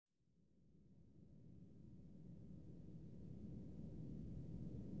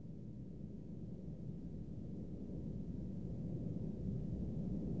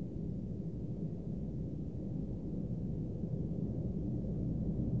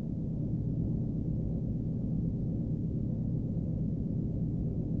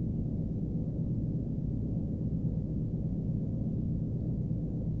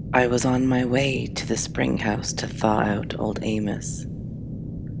I was on my way to the spring house to thaw out old Amos.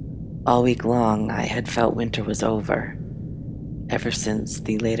 All week long I had felt winter was over, ever since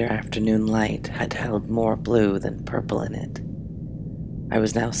the later afternoon light had held more blue than purple in it. I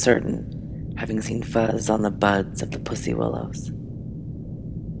was now certain, having seen fuzz on the buds of the pussy willows.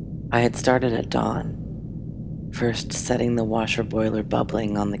 I had started at dawn, first setting the washer boiler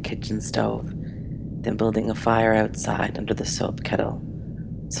bubbling on the kitchen stove, then building a fire outside under the soap kettle,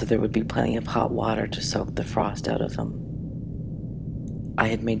 so there would be plenty of hot water to soak the frost out of them. I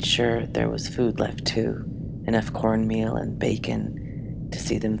had made sure there was food left too, enough cornmeal and bacon to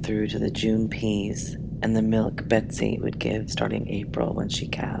see them through to the June peas and the milk Betsy would give starting April when she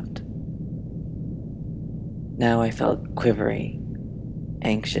calved. Now I felt quivery,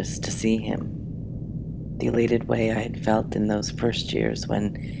 anxious to see him, the elated way I had felt in those first years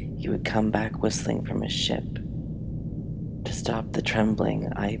when he would come back whistling from his ship. To stop the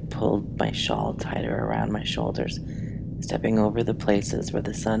trembling, I pulled my shawl tighter around my shoulders, stepping over the places where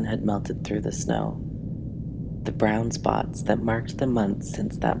the sun had melted through the snow, the brown spots that marked the months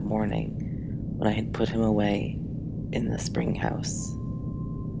since that morning when I had put him away in the spring house.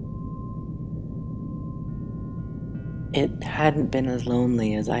 It hadn't been as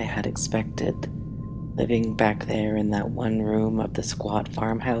lonely as I had expected, living back there in that one room of the squat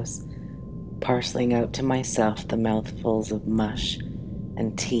farmhouse, parceling out to myself the mouthfuls of mush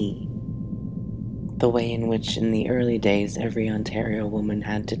and tea, the way in which in the early days every Ontario woman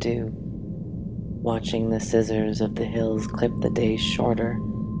had to do, watching the scissors of the hills clip the days shorter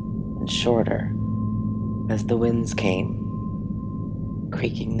and shorter as the winds came,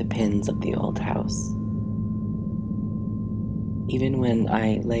 creaking the pins of the old house. Even when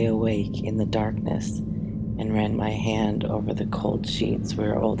I lay awake in the darkness and ran my hand over the cold sheets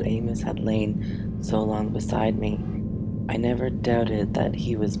where old Amos had lain so long beside me, I never doubted that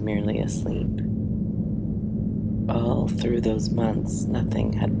he was merely asleep. All through those months,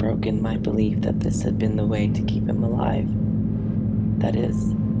 nothing had broken my belief that this had been the way to keep him alive. That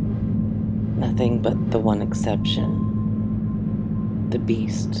is, nothing but the one exception. The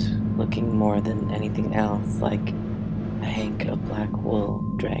beast, looking more than anything else like a hank of black wool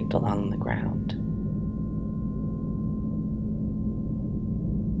dragged along the ground.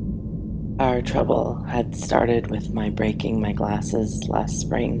 Our trouble had started with my breaking my glasses last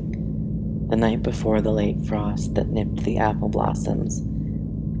spring, the night before the late frost that nipped the apple blossoms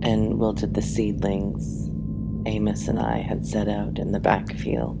and wilted the seedlings Amos and I had set out in the back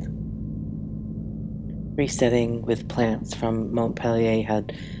field. Resetting with plants from Montpellier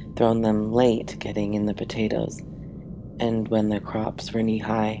had thrown them late getting in the potatoes, and when the crops were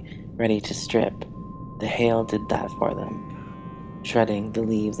knee-high, ready to strip, the hail did that for them, shredding the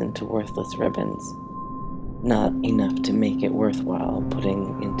leaves into worthless ribbons, not enough to make it worthwhile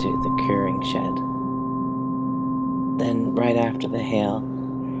putting into the curing shed. Then, right after the hail,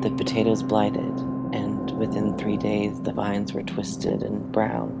 the potatoes blighted, and within 3 days the vines were twisted and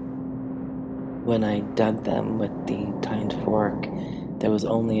brown. When I dug them with the tined fork, there was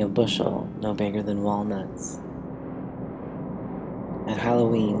only a bushel no bigger than walnuts. At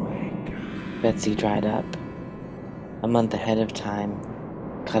Halloween, Betsy dried up, a month ahead of time,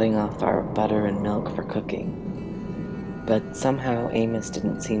 cutting off our butter and milk for cooking. But somehow Amos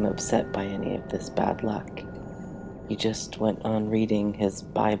didn't seem upset by any of this bad luck. He just went on reading his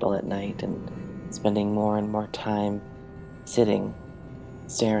Bible at night and spending more and more time sitting,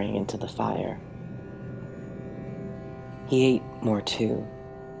 staring into the fire. He ate more too.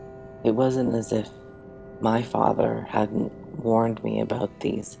 It wasn't as if my father hadn't warned me about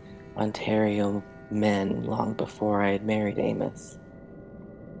these Ontario men long before I had married Amos.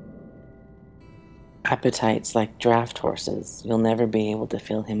 Appetite's like draft horses. You'll never be able to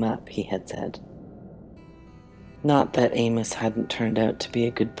fill him up, he had said. Not that Amos hadn't turned out to be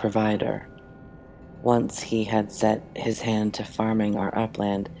a good provider. Once he had set his hand to farming our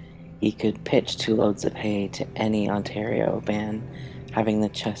upland, he could pitch 2 loads of hay to any Ontario man having the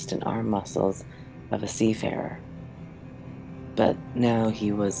chest and arm muscles of a seafarer. But now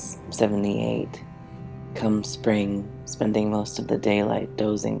he was 78, come spring, spending most of the daylight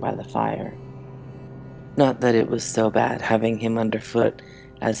dozing by the fire. Not that it was so bad having him underfoot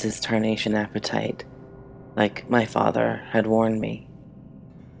as his tarnation appetite, like my father had warned me.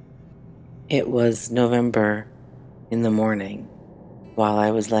 It was November in the morning, while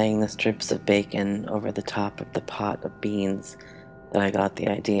I was laying the strips of bacon over the top of the pot of beans, that I got the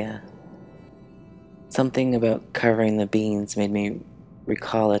idea. Something about covering the beans made me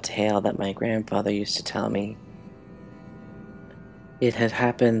recall a tale that my grandfather used to tell me. It had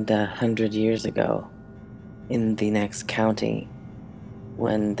happened 100 years ago in the next county,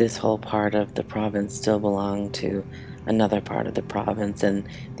 when this whole part of the province still belonged to another part of the province, and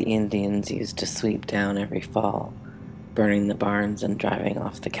the Indians used to sweep down every fall, burning the barns and driving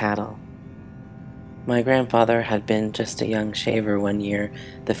off the cattle. My grandfather had been just a young shaver one year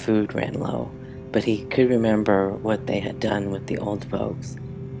the food ran low, but he could remember what they had done with the old folks,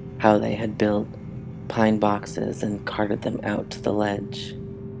 how they had built pine boxes and carted them out to the ledge.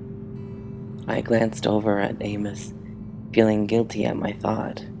 I glanced over at Amos, feeling guilty at my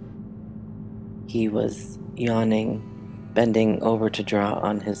thought. He was yawning, bending over to draw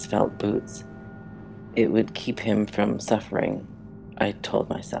on his felt boots. It would keep him from suffering, I told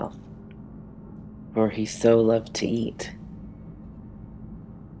myself, for he so loved to eat.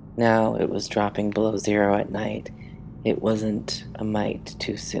 Now it was dropping below 0 at night. It wasn't a mite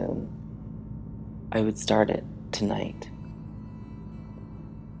too soon. I would start it tonight.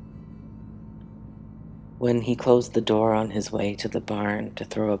 When he closed the door on his way to the barn to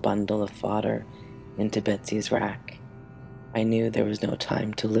throw a bundle of fodder into Betsy's rack, I knew there was no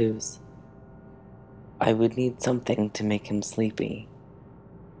time to lose. I would need something to make him sleepy.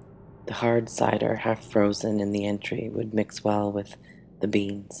 The hard cider, half frozen in the entry, would mix well with the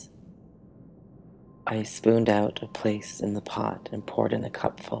beans. I spooned out a place in the pot and poured in a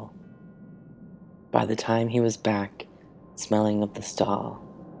cupful. By the time he was back, smelling of the stall,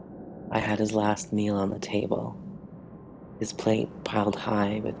 I had his last meal on the table, his plate piled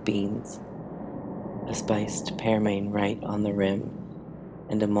high with beans, a spiced pearmain right on the rim,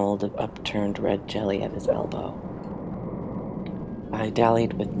 and a mold of upturned red jelly at his elbow. I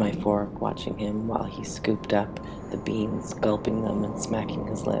dallied with my fork, watching him while he scooped up the beans, gulping them and smacking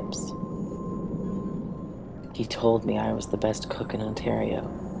his lips. He told me I was the best cook in Ontario.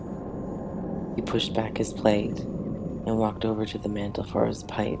 He pushed back his plate and walked over to the mantel for his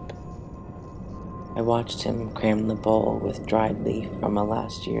pipe. I watched him cram the bowl with dried leaf from a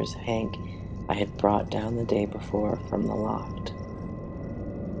last year's hank I had brought down the day before from the loft.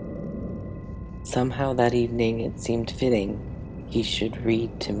 Somehow that evening it seemed fitting he should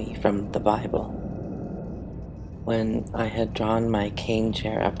read to me from the Bible. When I had drawn my cane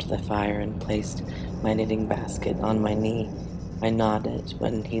chair up to the fire and placed my knitting basket on my knee, I nodded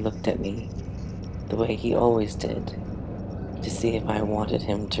when he looked at me, the way he always did, to see if I wanted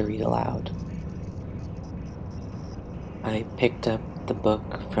him to read aloud. I picked up the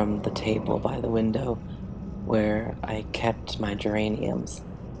book from the table by the window where I kept my geraniums,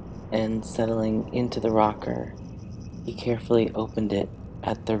 and settling into the rocker, he carefully opened it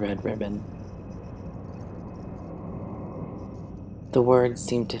at the red ribbon. The words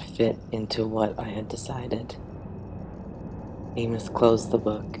seemed to fit into what I had decided. Amos closed the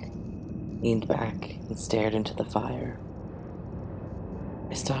book, leaned back, and stared into the fire.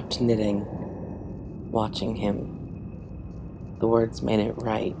 I stopped knitting, watching him. The words made it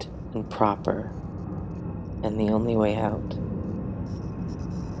right and proper, and the only way out.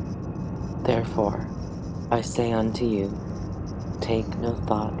 Therefore, I say unto you, take no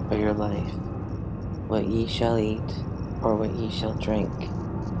thought for your life, what ye shall eat, or what ye shall drink,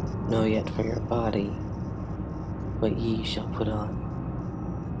 nor yet for your body, what ye shall put on.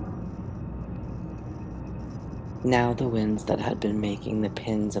 Now the winds that had been making the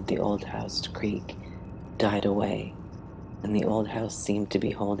pins of the old house creak died away, and the old house seemed to be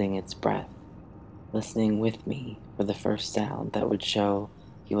holding its breath, listening with me for the first sound that would show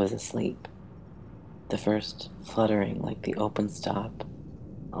he was asleep, the first fluttering like the open stop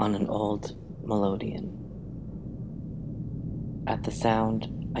on an old melodeon. At the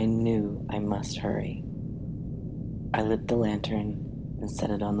sound, I knew I must hurry. I lit the lantern and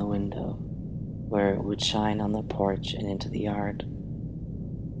set it on the window, where it would shine on the porch and into the yard.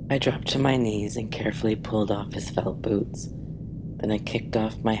 I dropped to my knees and carefully pulled off his felt boots. Then I kicked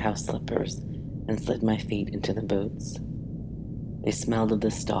off my house slippers and slid my feet into the boots. They smelled of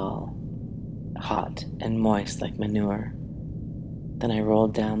the stall, hot and moist like manure. Then I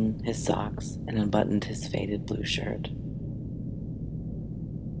rolled down his socks and unbuttoned his faded blue shirt.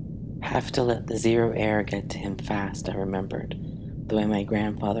 Have to let the 0 air get to him fast, I remembered, the way my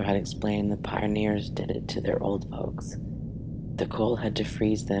grandfather had explained the pioneers did it to their old folks. The coal had to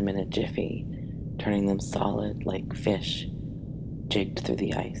freeze them in a jiffy, turning them solid like fish jigged through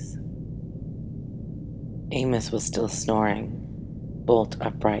the ice. Amos was still snoring, bolt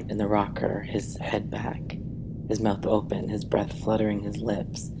upright in the rocker, his head back, his mouth open, his breath fluttering his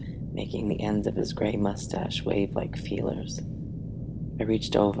lips, making the ends of his gray mustache wave like feelers. I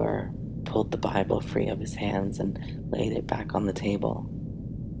reached over, pulled the Bible free of his hands, and laid it back on the table.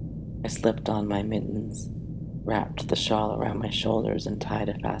 I slipped on my mittens, wrapped the shawl around my shoulders, and tied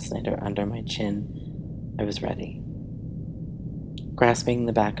a fascinator under my chin. I was ready. Grasping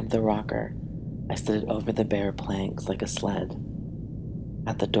the back of the rocker, I slid it over the bare planks like a sled.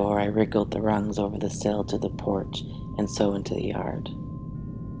 At the door, I wriggled the rungs over the sill to the porch and so into the yard.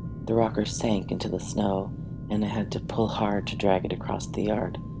 The rocker sank into the snow, and I had to pull hard to drag it across the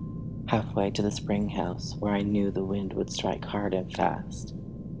yard, halfway to the spring house where I knew the wind would strike hard and fast.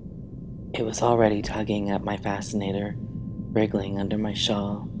 It was already tugging at my fascinator, wriggling under my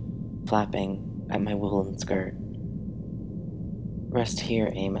shawl, flapping at my woolen skirt. "Rest here,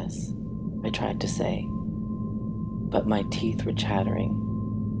 Amos," I tried to say, but my teeth were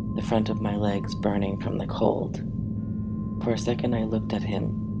chattering, the front of my legs burning from the cold. For a second I looked at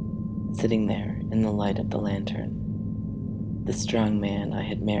him, sitting there in the light of the lantern, the strong man I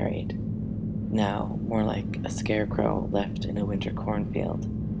had married, now more like a scarecrow left in a winter cornfield.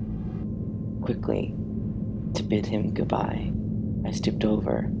 Quickly, to bid him goodbye, I stooped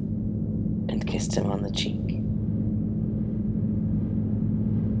over and kissed him on the cheek.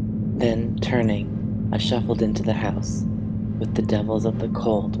 Then, turning, I shuffled into the house, with the devils of the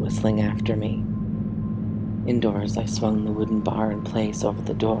cold whistling after me. Indoors, I swung the wooden bar in place over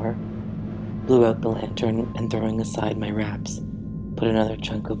the door, blew out the lantern, and throwing aside my wraps, put another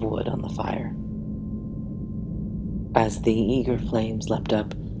chunk of wood on the fire. As the eager flames leapt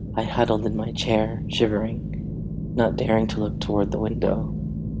up, I huddled in my chair, shivering, not daring to look toward the window,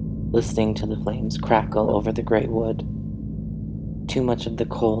 listening to the flames crackle over the gray wood. Too much of the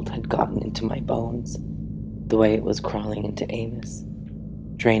cold had gotten into my bones, the way it was crawling into Amos,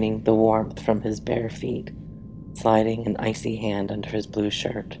 draining the warmth from his bare feet, sliding an icy hand under his blue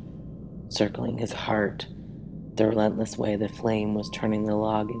shirt, circling his heart, the relentless way the flame was turning the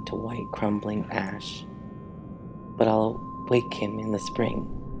log into white, crumbling ash. But I'll wake him in the spring,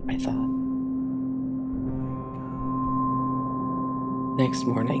 I thought. Next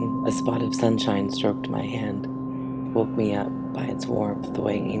morning, a spot of sunshine stroked my hand, woke me up by its warmth the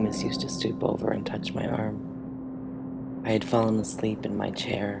way Amos used to stoop over and touch my arm. I had fallen asleep in my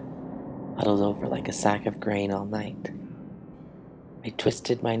chair, huddled over like a sack of grain all night. I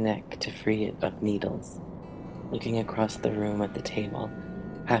twisted my neck to free it of needles, looking across the room at the table,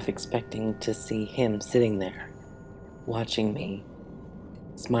 half expecting to see him sitting there, watching me,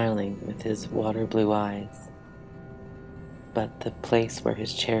 smiling with his water blue eyes. But the place where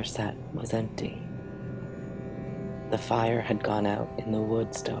his chair sat was empty. The fire had gone out in the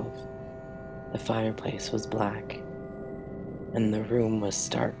wood stove. The fireplace was black, and the room was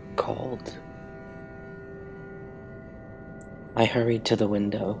stark cold. I hurried to the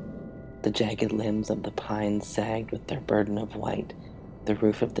window. The jagged limbs of the pines sagged with their burden of white. The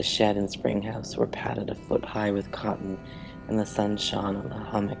roof of the shed and spring house were padded a foot high with cotton, and the sun shone on a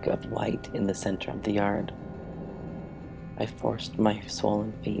hummock of white in the center of the yard. I forced my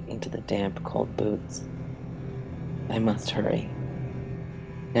swollen feet into the damp, cold boots. I must hurry.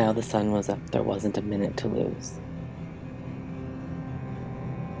 Now the sun was up, there wasn't a minute to lose.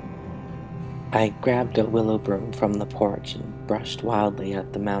 I grabbed a willow broom from the porch and brushed wildly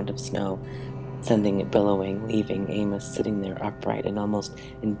at the mound of snow, sending it billowing, leaving Amos sitting there upright and almost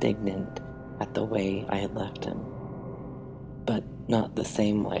indignant at the way I had left him. But not the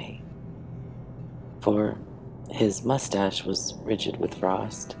same way, for his mustache was rigid with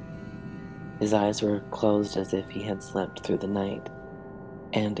frost. His eyes were closed as if he had slept through the night,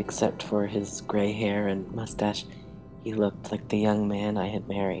 and except for his gray hair and mustache, he looked like the young man I had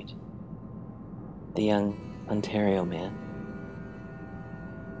married. The young Ontario man.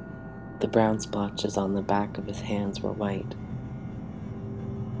 The brown splotches on the back of his hands were white.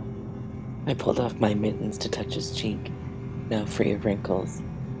 I pulled off my mittens to touch his cheek, now free of wrinkles.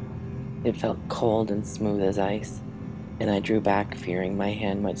 It felt cold and smooth as ice, and I drew back, fearing my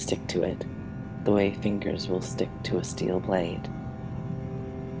hand might stick to it, the way fingers will stick to a steel blade.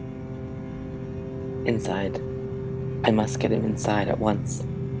 Inside. I must get him inside at once.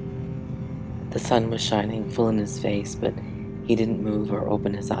 The sun was shining full in his face, but he didn't move or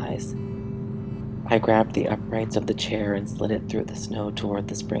open his eyes. I grabbed the uprights of the chair and slid it through the snow toward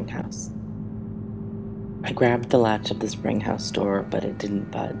the spring house. I grabbed the latch of the spring house door, but it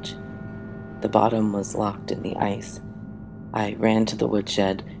didn't budge. The bottom was locked in the ice. I ran to the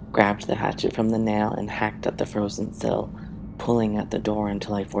woodshed, grabbed the hatchet from the nail, and hacked at the frozen sill, pulling at the door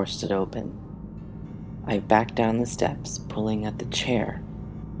until I forced it open. I backed down the steps, pulling at the chair.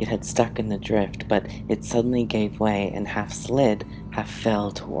 It had stuck in the drift, but it suddenly gave way and half slid, half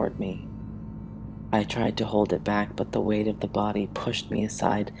fell toward me. I tried to hold it back, but the weight of the body pushed me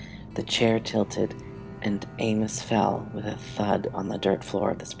aside. The chair tilted, and Amos fell with a thud on the dirt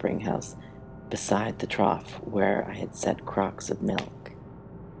floor of the spring house, beside the trough where I had set crocks of milk.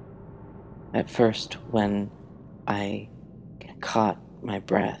 At first, when I caught my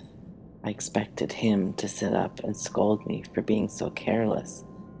breath. I expected him to sit up and scold me for being so careless,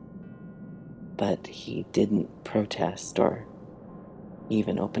 but he didn't protest or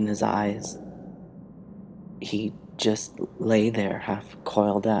even open his eyes. He just lay there half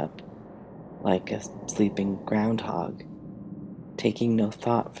coiled up, like a sleeping groundhog, taking no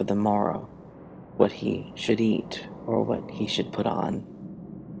thought for the morrow, what he should eat or what he should put on.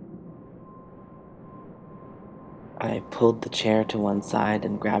 I pulled the chair to one side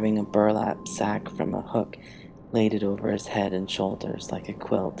and, grabbing a burlap sack from a hook, laid it over his head and shoulders like a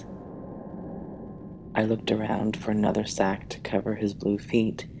quilt. I looked around for another sack to cover his blue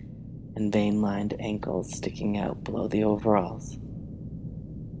feet and vein-lined ankles sticking out below the overalls.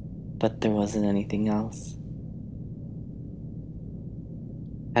 But there wasn't anything else.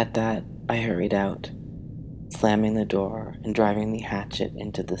 At that, I hurried out, slamming the door and driving the hatchet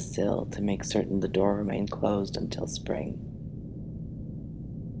into the sill to make certain the door remained closed until spring.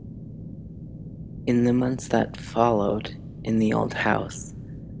 In the months that followed in the old house,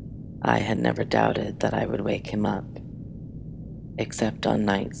 I had never doubted that I would wake him up, except on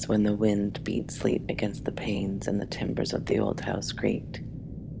nights when the wind beat sleet against the panes and the timbers of the old house creaked.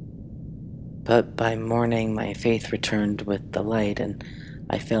 But by morning my faith returned with the light, and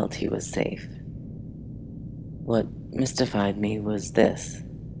I felt he was safe. What mystified me was this,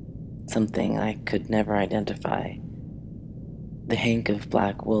 something I could never identify: the hank of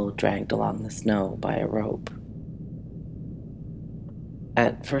black wool dragged along the snow by a rope.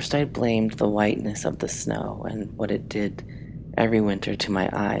 At first I blamed the whiteness of the snow and what it did every winter to my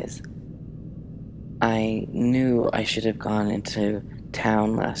eyes. I knew I should have gone into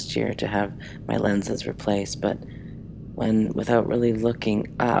town last year to have my lenses replaced, but when, without really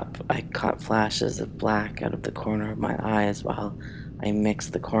looking up, I caught flashes of black out of the corner of my eyes while I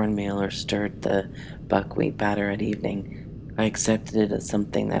mixed the cornmeal or stirred the buckwheat batter at evening, I accepted it as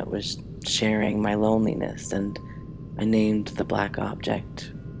something that was sharing my loneliness, and I named the black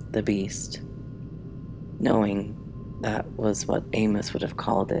object the beast, knowing that was what Amos would have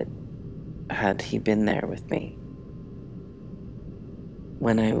called it had he been there with me.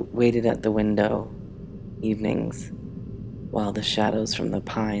 When I waited at the window evenings, while the shadows from the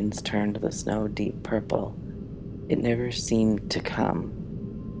pines turned the snow deep purple, it never seemed to come.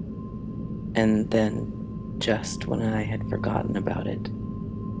 And then, just when I had forgotten about it,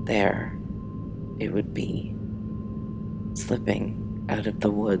 there it would be, slipping out of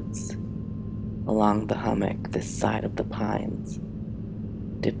the woods, along the hummock this side of the pines,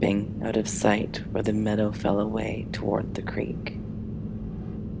 dipping out of sight where the meadow fell away toward the creek.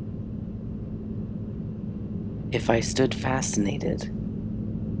 If I stood fascinated,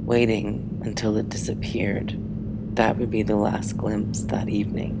 waiting until it disappeared, that would be the last glimpse that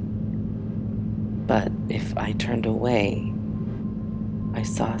evening. But if I turned away, I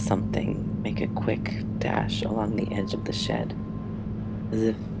saw something make a quick dash along the edge of the shed, as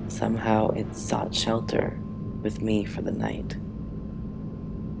if somehow it sought shelter with me for the night.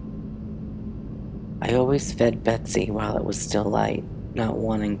 I always fed Betsy while it was still light, not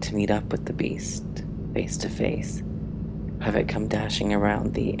wanting to meet up with the beast face to face, have it come dashing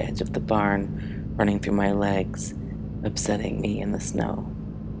around the edge of the barn, running through my legs, upsetting me in the snow.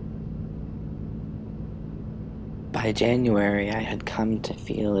 By January, I had come to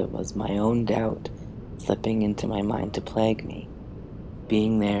feel it was my own doubt slipping into my mind to plague me,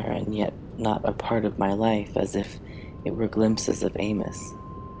 being there and yet not a part of my life, as if it were glimpses of Amos,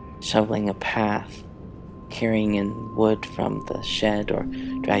 shoveling a path, carrying in wood from the shed, or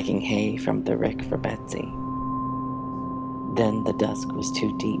dragging hay from the rick for Betsy. Then the dusk was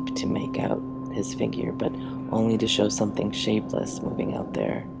too deep to make out his figure, but only to show something shapeless moving out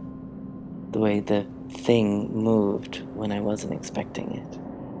there, the way the thing moved when I wasn't expecting it.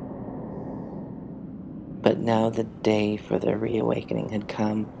 But now the day for the reawakening had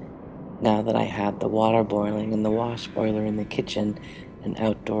come, now that I had the water boiling and the wash boiler in the kitchen and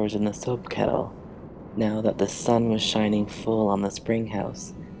outdoors in the soap kettle, now that the sun was shining full on the spring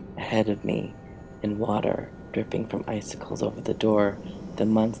house ahead of me and water dripping from icicles over the door, the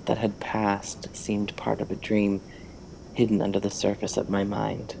months that had passed seemed part of a dream hidden under the surface of my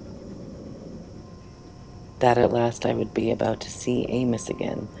mind. That at last I would be about to see Amos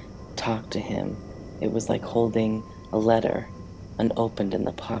again, talk to him, it was like holding a letter unopened in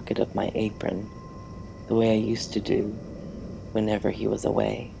the pocket of my apron, the way I used to do whenever he was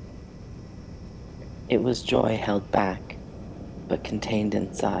away. It was joy held back, but contained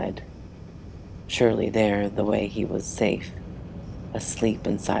inside. Surely there, the way he was safe, asleep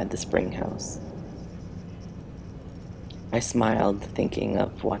inside the spring house. I smiled, thinking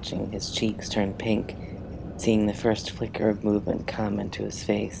of watching his cheeks turn pink, seeing the first flicker of movement come into his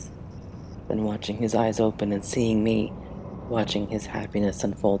face, then watching his eyes open and seeing me, watching his happiness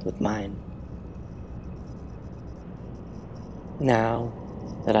unfold with mine. Now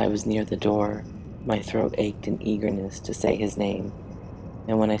that I was near the door, my throat ached in eagerness to say his name,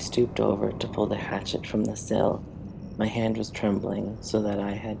 and when I stooped over to pull the hatchet from the sill, my hand was trembling so that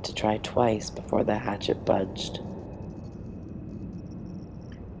I had to try twice before the hatchet budged.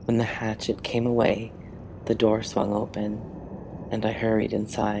 When the hatchet came away, the door swung open, and I hurried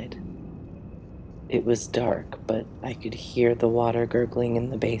inside. It was dark, but I could hear the water gurgling in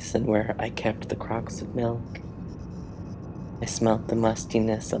the basin where I kept the crocks of milk. I smelt the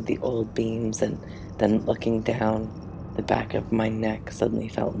mustiness of the old beams, and then looking down, the back of my neck suddenly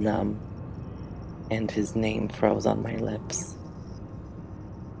felt numb, and his name froze on my lips.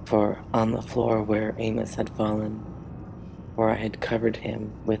 For on the floor where Amos had fallen, where I had covered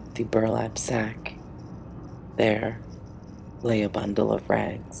him with the burlap sack, there lay a bundle of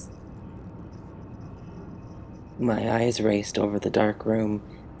rags. My eyes raced over the dark room,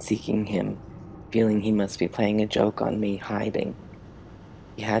 seeking him, feeling he must be playing a joke on me, hiding.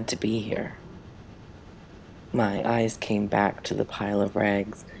 He had to be here. My eyes came back to the pile of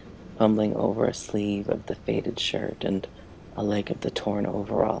rags, fumbling over a sleeve of the faded shirt and a leg of the torn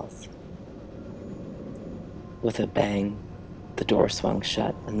overalls. With a bang, the door swung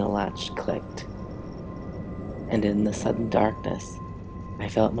shut and the latch clicked. And in the sudden darkness, I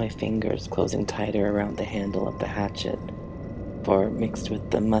felt my fingers closing tighter around the handle of the hatchet, for mixed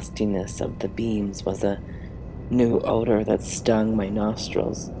with the mustiness of the beams was a new odor that stung my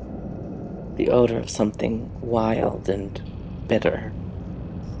nostrils, the odor of something wild and bitter.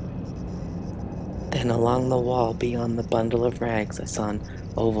 Then along the wall beyond the bundle of rags I saw an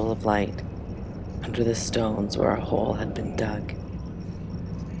oval of light, under the stones where a hole had been dug.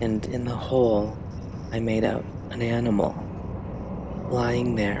 And in the hole I made out an animal,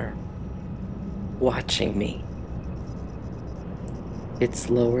 lying there, watching me. Its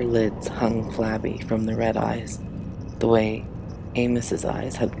lower lids hung flabby from the red eyes, the way Amos's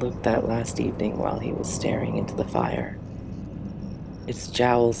eyes had looked that last evening while he was staring into the fire. Its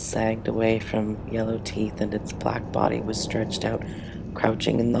jowls sagged away from yellow teeth, and its black body was stretched out,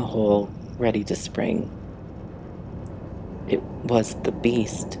 crouching in the hole, ready to spring. It was the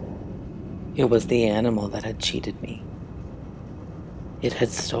beast. It was the animal that had cheated me. It had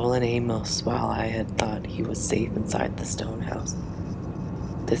stolen Amos while I had thought he was safe inside the stone house.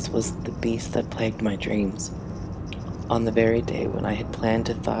 This was the beast that plagued my dreams. On the very day when I had planned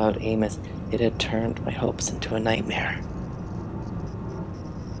to thaw out Amos, it had turned my hopes into a nightmare.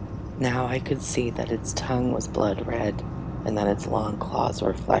 Now I could see that its tongue was blood red, and that its long claws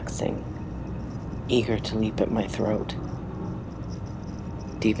were flexing, eager to leap at my throat.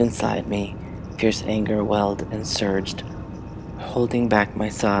 Deep inside me, fierce anger welled and surged. Holding back my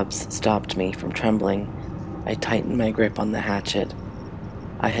sobs stopped me from trembling. I tightened my grip on the hatchet.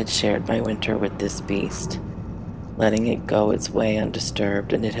 I had shared my winter with this beast, letting it go its way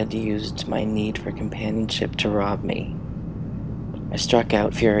undisturbed, and it had used my need for companionship to rob me. I struck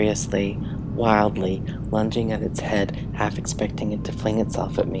out furiously, wildly, lunging at its head, half expecting it to fling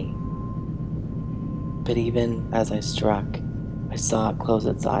itself at me. But even as I struck, I saw it close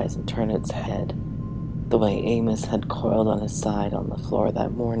its eyes and turn its head, the way Amos had coiled on his side on the floor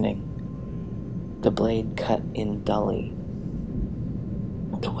that morning. The blade cut in dully,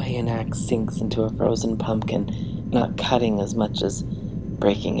 the way an axe sinks into a frozen pumpkin, not cutting as much as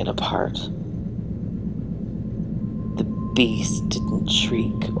breaking it apart. The beast didn't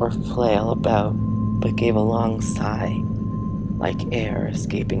shriek or flail about, but gave a long sigh, like air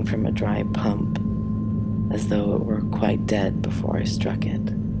escaping from a dry pump, as though it were quite dead before I struck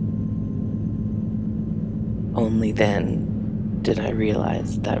it. Only then did I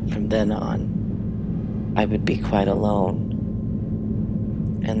realize that from then on, I would be quite alone,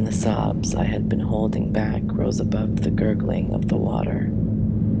 and the sobs I had been holding back rose above the gurgling of the water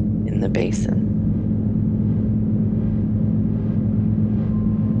in the basin.